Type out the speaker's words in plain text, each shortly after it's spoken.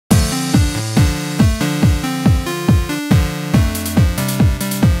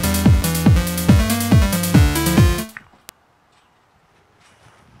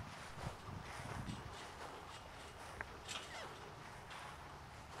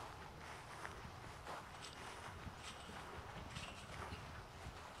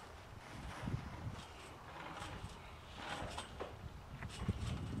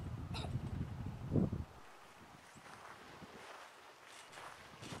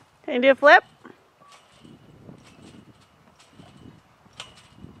Can you do a flip?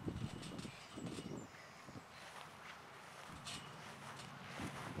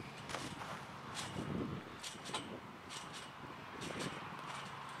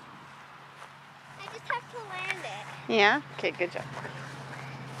 I just have to land it. Yeah? Okay, good job.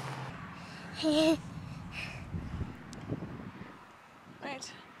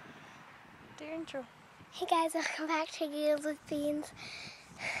 Right. Do your intro. Hey guys, welcome back to Giggles with Beans.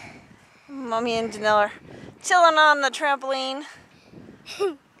 Mommy and Danelle are chilling on the trampoline.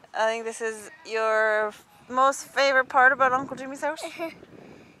 I think this is your most favorite part about Uncle Jimmy's house. We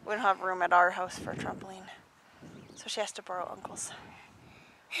don't have room at our house for a trampoline, so she has to borrow Uncle's.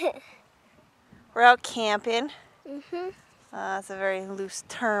 We're out camping. It's a very loose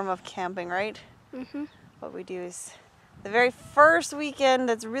term of camping, right? What we do is the very first weekend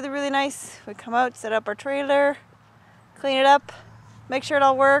that's really, really nice. We come out, set up our trailer, clean it up, make sure it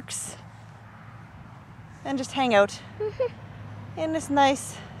all works, and just hang out in this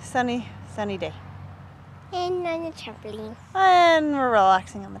nice, sunny day. And on the trampoline. And we're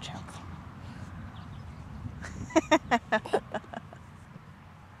relaxing on the trampoline.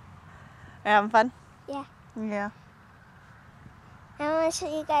 You having fun? Yeah. Yeah. I want to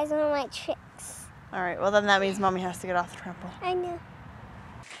show you guys one of my tricks. All right, well then that means Mommy has to get off the trampoline. I know.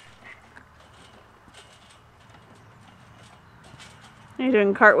 Are you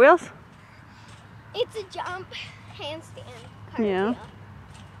doing cartwheels? It's a jump handstand. Yeah. Cartwheel.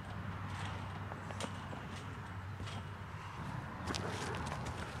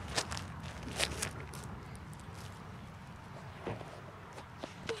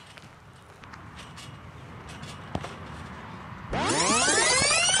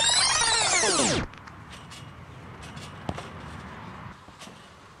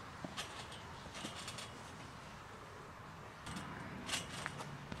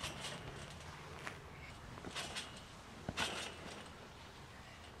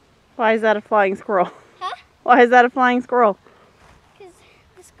 Why is that a flying squirrel? Huh? Why is that a flying squirrel? Because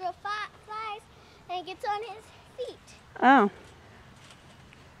the squirrel flies and it gets on his feet. Oh.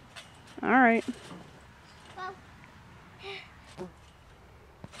 All right. Well,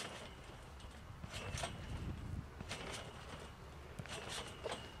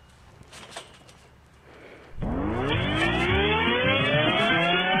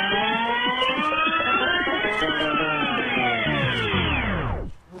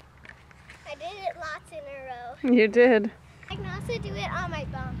 I did it lots in a row. You did. I can also do it on my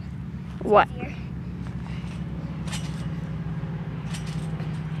bum. It's What? easier.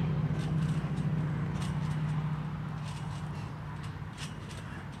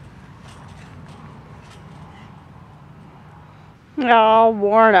 All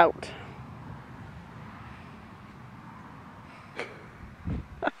worn out.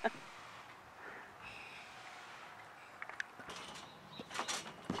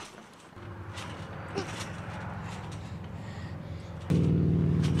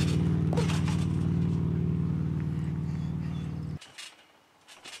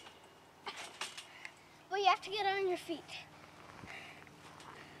 Well, you have to get on your feet.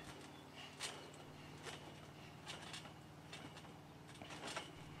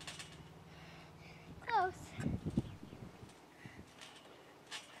 Close.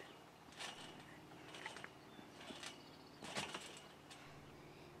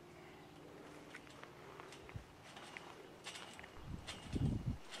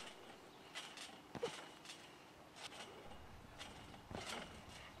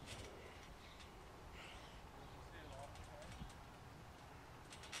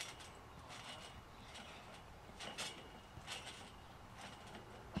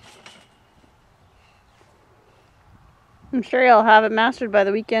 I'm sure you'll have it mastered by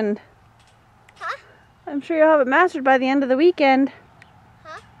the weekend. Huh? I'm sure you'll have it mastered by the end of the weekend.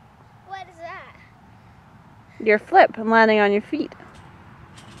 Huh? What is that? Your flip and landing on your feet.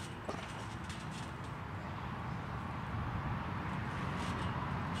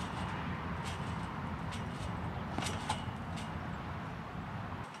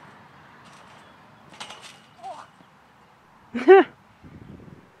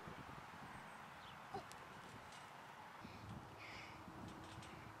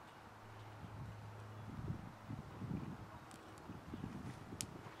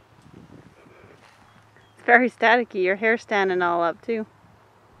 It's very staticky. Your hair's standing all up too.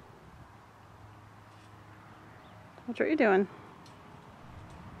 What are you doing?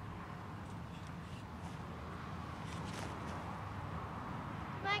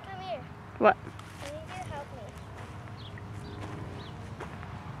 Mike, come here. What? I need you to help me.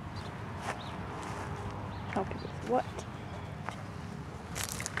 Help you with what?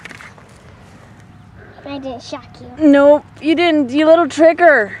 I didn't shock you. Nope, you didn't, you little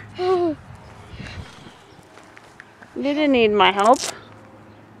tricker. You didn't need my help.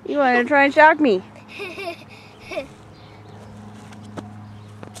 You wanted to try and shock me.